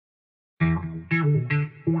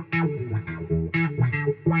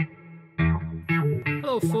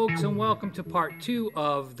folks, and welcome to part 2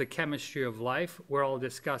 of the chemistry of life, where I'll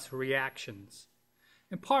discuss reactions.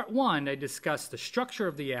 In part 1, I discussed the structure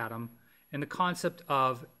of the atom and the concept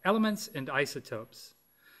of elements and isotopes.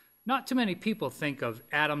 Not too many people think of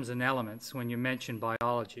atoms and elements when you mention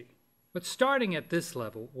biology, but starting at this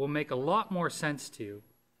level will make a lot more sense to you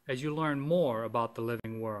as you learn more about the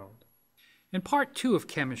living world. In part 2 of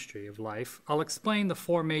chemistry of life, I'll explain the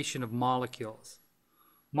formation of molecules.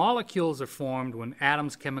 Molecules are formed when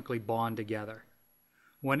atoms chemically bond together.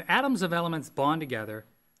 When atoms of elements bond together,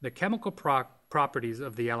 the chemical properties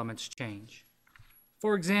of the elements change.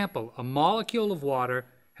 For example, a molecule of water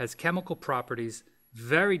has chemical properties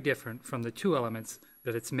very different from the two elements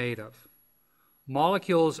that it's made of.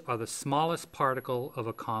 Molecules are the smallest particle of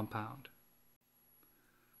a compound.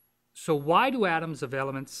 So why do atoms of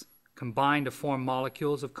elements combine to form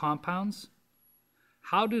molecules of compounds?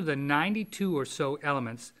 How do the 92 or so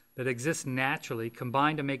elements that exist naturally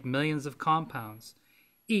combine to make millions of compounds,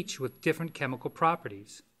 each with different chemical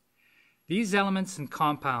properties? These elements and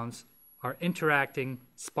compounds are interacting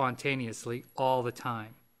spontaneously all the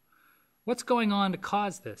time. What's going on to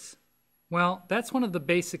cause this? Well, that's one of the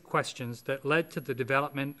basic questions that led to the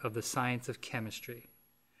development of the science of chemistry.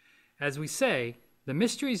 As we say, the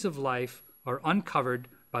mysteries of life are uncovered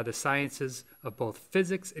by the sciences of both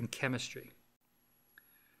physics and chemistry.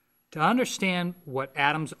 To understand what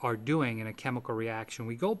atoms are doing in a chemical reaction,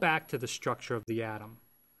 we go back to the structure of the atom.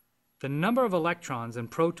 The number of electrons and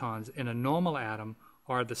protons in a normal atom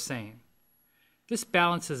are the same. This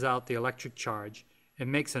balances out the electric charge and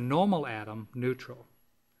makes a normal atom neutral.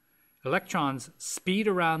 Electrons speed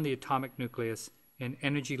around the atomic nucleus in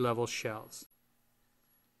energy level shells.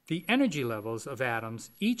 The energy levels of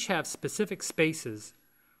atoms each have specific spaces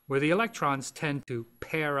where the electrons tend to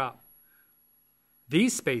pair up.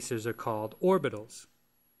 These spaces are called orbitals.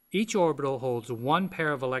 Each orbital holds one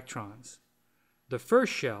pair of electrons. The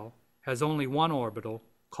first shell has only one orbital,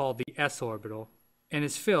 called the s orbital, and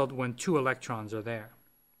is filled when two electrons are there.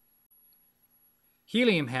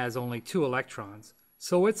 Helium has only 2 electrons,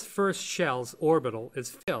 so its first shell's orbital is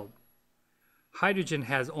filled. Hydrogen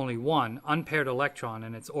has only one unpaired electron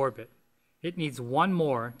in its orbit. It needs one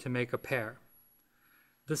more to make a pair.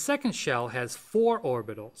 The second shell has 4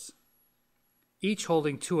 orbitals, each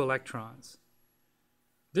holding 2 electrons.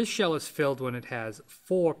 This shell is filled when it has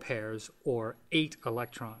 4 pairs or 8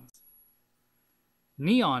 electrons.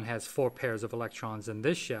 Neon has 4 pairs of electrons in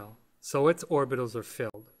this shell, so its orbitals are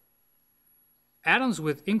filled. Atoms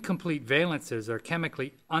with incomplete valences are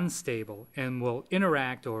chemically unstable and will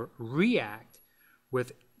interact or react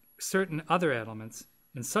with certain other elements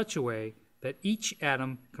in such a way that each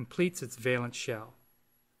atom completes its valence shell.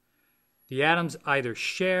 The atoms either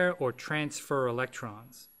share or transfer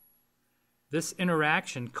electrons. This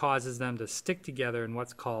interaction causes them to stick together in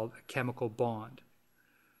what's called a chemical bond.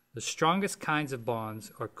 The strongest kinds of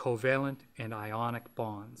bonds are covalent and ionic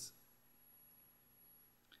bonds.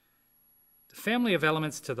 The family of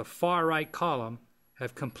elements to the far right column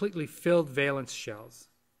have completely filled valence shells.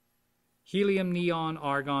 Helium, neon,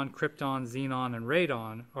 argon, krypton, xenon, and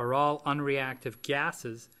radon are all unreactive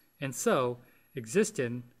gases and so exist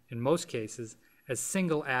in most cases, as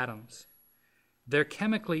single atoms. They're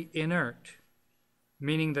chemically inert,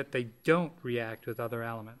 meaning that they don't react with other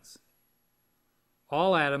elements.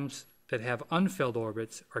 All atoms that have unfilled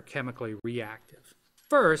orbits are chemically reactive.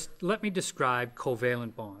 First, let me describe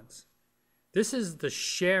covalent bonds. This is the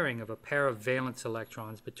sharing of a pair of valence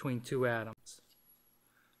electrons between 2 atoms.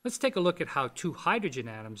 Let's take a look at how 2 hydrogen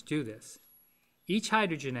atoms do this. Each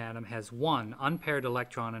hydrogen atom has 1 unpaired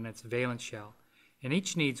electron in its valence shell, and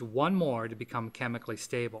each needs 1 more to become chemically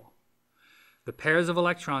stable. The pairs of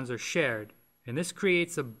electrons are shared, and this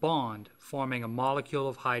creates a bond forming a molecule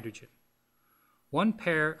of hydrogen. 1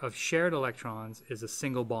 pair of shared electrons is a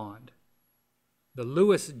single bond. The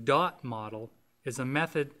Lewis dot model is a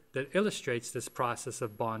method that illustrates this process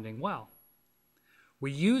of bonding well.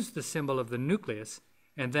 We use the symbol of the nucleus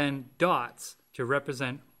and then dots to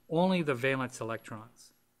represent only the valence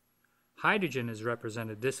electrons. Hydrogen is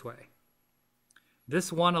represented this way.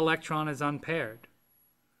 This 1 electron is unpaired.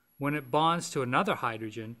 When it bonds to another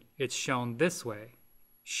hydrogen, it's shown this way,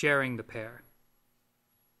 sharing the pair.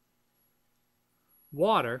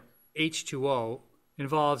 Water, H2O,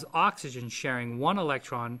 involves oxygen sharing 1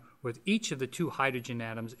 electron with each of the 2 hydrogen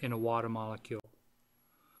atoms in a water molecule.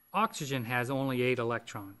 Oxygen has only 8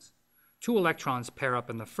 electrons. 2 electrons pair up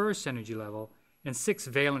in the first energy level and 6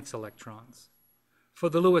 valence electrons. For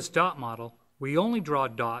the Lewis dot model, we only draw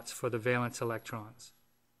dots for the valence electrons.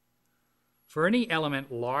 For any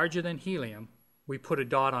element larger than helium, we put a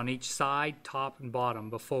dot on each side, top, and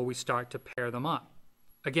bottom before we start to pair them up.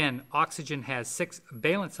 Again, oxygen has 6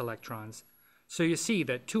 valence electrons, so you see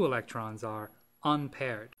that 2 electrons are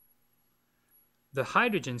unpaired. The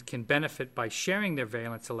hydrogens can benefit by sharing their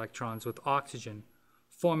valence electrons with oxygen,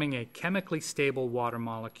 forming a chemically stable water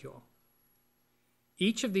molecule.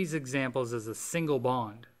 Each of these examples is a single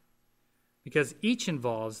bond, because each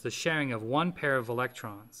involves the sharing of 1 pair of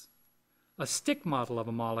electrons. A stick model of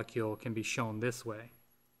a molecule can be shown this way.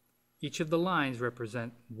 Each of the lines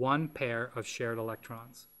represent 1 pair of shared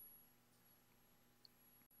electrons.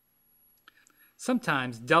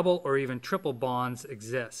 Sometimes double or even triple bonds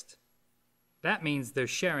exist. That means they're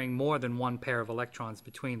sharing more than 1 pair of electrons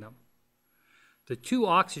between them. The 2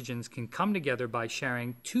 oxygens can come together by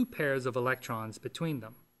sharing 2 pairs of electrons between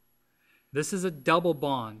them. This is a double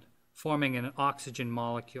bond, forming an oxygen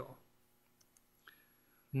molecule.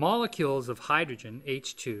 Molecules of hydrogen,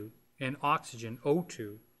 H2, and oxygen,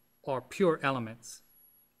 O2, are pure elements.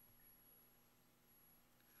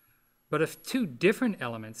 But if 2 different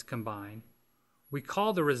elements combine, we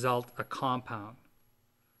call the result a compound.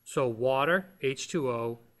 So water,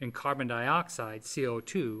 H2O, and carbon dioxide,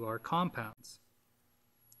 CO2, are compounds.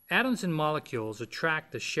 Atoms and molecules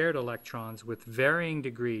attract the shared electrons with varying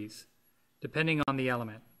degrees, depending on the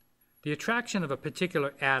element. The attraction of a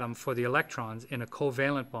particular atom for the electrons in a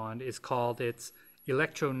covalent bond is called its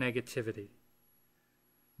electronegativity.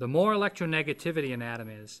 The more electronegativity an atom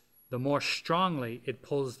is, the more strongly it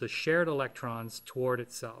pulls the shared electrons toward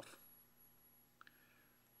itself.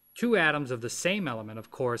 2 atoms of the same element,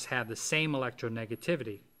 of course, have the same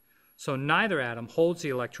electronegativity, so neither atom holds the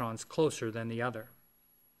electrons closer than the other.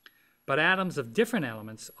 But atoms of different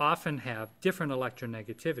elements often have different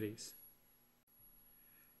electronegativities.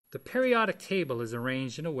 The periodic table is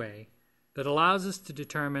arranged in a way that allows us to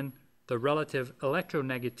determine the relative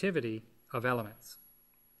electronegativity of elements.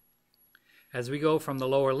 As we go from the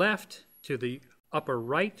lower left to the upper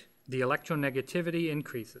right, the electronegativity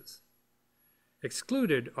increases.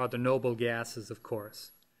 Excluded are the noble gases, of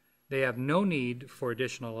course. They have no need for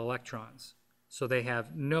additional electrons, so they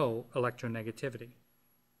have no electronegativity.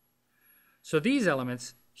 So these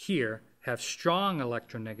elements here have strong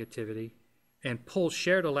electronegativity and pull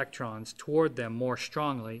shared electrons toward them more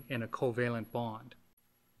strongly in a covalent bond.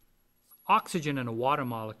 Oxygen in a water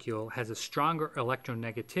molecule has a stronger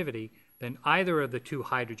electronegativity than either of the 2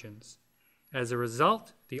 hydrogens. As a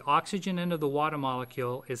result, the oxygen end of the water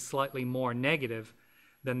molecule is slightly more negative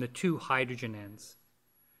than the 2 hydrogen ends.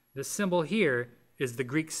 This symbol here is the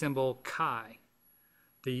Greek symbol chi.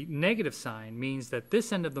 The negative sign means that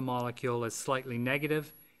this end of the molecule is slightly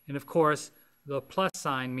negative, and of course, the plus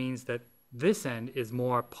sign means that this end is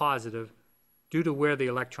more positive due to where the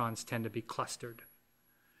electrons tend to be clustered.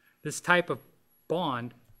 This type of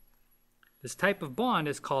bond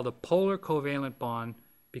is called a polar covalent bond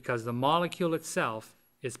because the molecule itself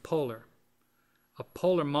is polar. A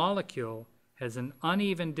polar molecule has an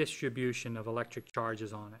uneven distribution of electric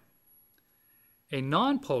charges on it. A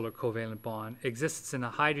nonpolar covalent bond exists in a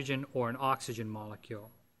hydrogen or an oxygen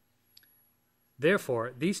molecule.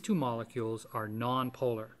 Therefore, these 2 molecules are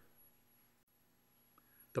nonpolar.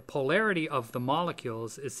 The polarity of the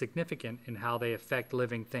molecules is significant in how they affect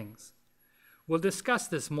living things. We'll discuss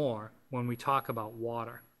this more when we talk about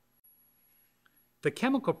water. The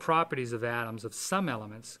chemical properties of atoms of some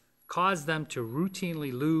elements cause them to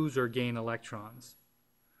routinely lose or gain electrons.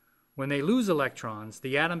 When they lose electrons,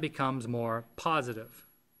 the atom becomes more positive.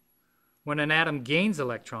 When an atom gains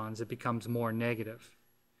electrons, it becomes more negative.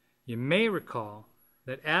 You may recall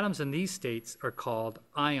that atoms in these states are called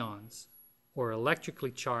ions, or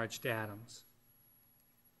electrically charged atoms.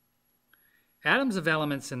 Atoms of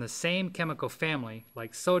elements in the same chemical family,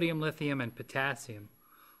 like sodium, lithium, and potassium,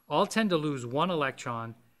 all tend to lose 1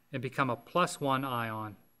 electron and become a +1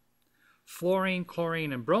 ion. Fluorine,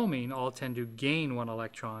 chlorine, and bromine all tend to gain 1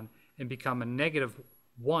 electron and become a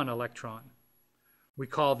 -1 electron. We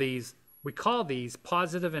call these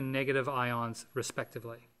positive and negative ions,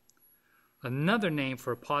 respectively. Another name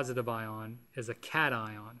for a positive ion is a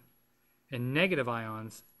cation, and negative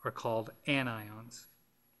ions are called anions.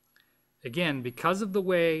 Again, because of the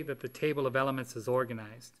way that the table of elements is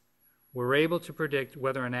organized, we're able to predict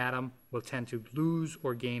whether an atom will tend to lose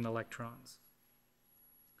or gain electrons.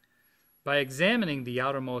 By examining the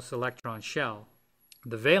outermost electron shell,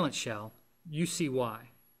 the valence shell, you see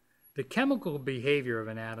why. The chemical behavior of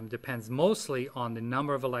an atom depends mostly on the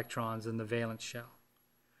number of electrons in the valence shell.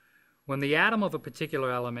 When the atom of a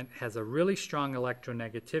particular element has a really strong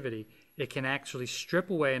electronegativity, it can actually strip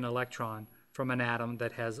away an electron from an atom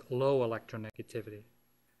that has low electronegativity.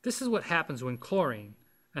 This is what happens when chlorine,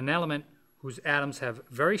 an element whose atoms have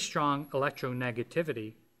very strong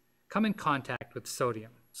electronegativity, come in contact with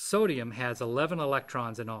sodium. Sodium has 11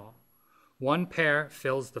 electrons in all. 1 pair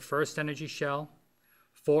fills the first energy shell,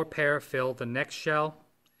 4 pair fill the next shell,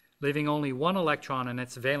 leaving only 1 electron in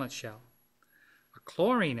its valence shell. A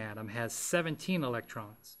chlorine atom has 17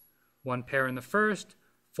 electrons, 1 pair in the first,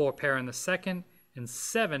 4 pair in the second, and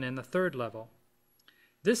 7 in the third level.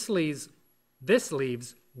 This leaves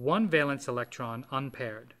 1 valence electron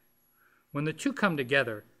unpaired. When the two come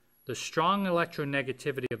together, the strong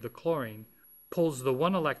electronegativity of the chlorine pulls the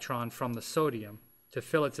 1 electron from the sodium to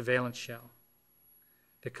fill its valence shell.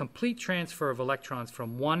 The complete transfer of electrons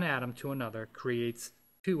from one atom to another creates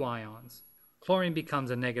 2 ions. Chlorine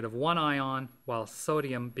becomes a -1 ion, while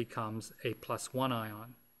sodium becomes a +1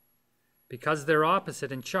 ion. Because they're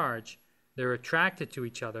opposite in charge, they're attracted to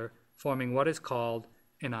each other, forming what is called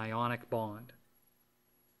an ionic bond.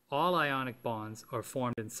 All ionic bonds are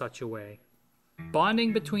formed in such a way.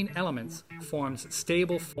 Bonding between elements forms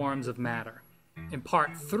stable forms of matter. In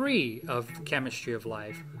Part 3 of Chemistry of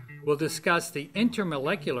Life, we'll discuss the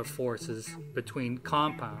intermolecular forces between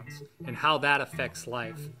compounds and how that affects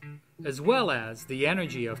life, as well as the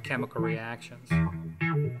energy of chemical reactions.